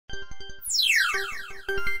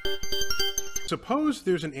Suppose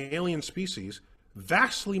there's an alien species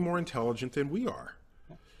vastly more intelligent than we are.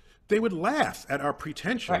 They would laugh at our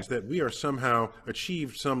pretensions that we are somehow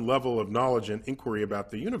achieved some level of knowledge and inquiry about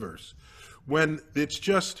the universe, when it's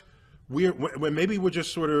just when maybe we're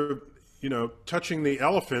just sort of, you know, touching the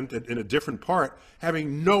elephant in a different part,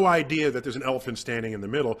 having no idea that there's an elephant standing in the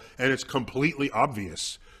middle, and it's completely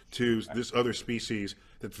obvious to this other species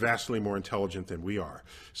that's vastly more intelligent than we are.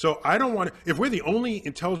 So I don't want to, if we're the only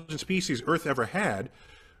intelligent species Earth ever had,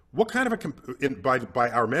 what kind of by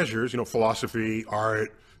our measures, you know, philosophy,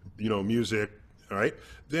 art, you know, music, all right,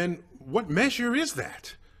 then what measure is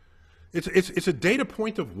that? It's a data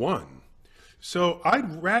point of one. So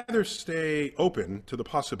I'd rather stay open to the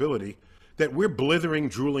possibility that we're blithering,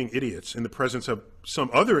 drooling idiots in the presence of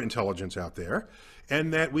some other intelligence out there,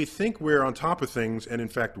 and that we think we're on top of things, and in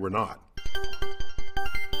fact, we're not.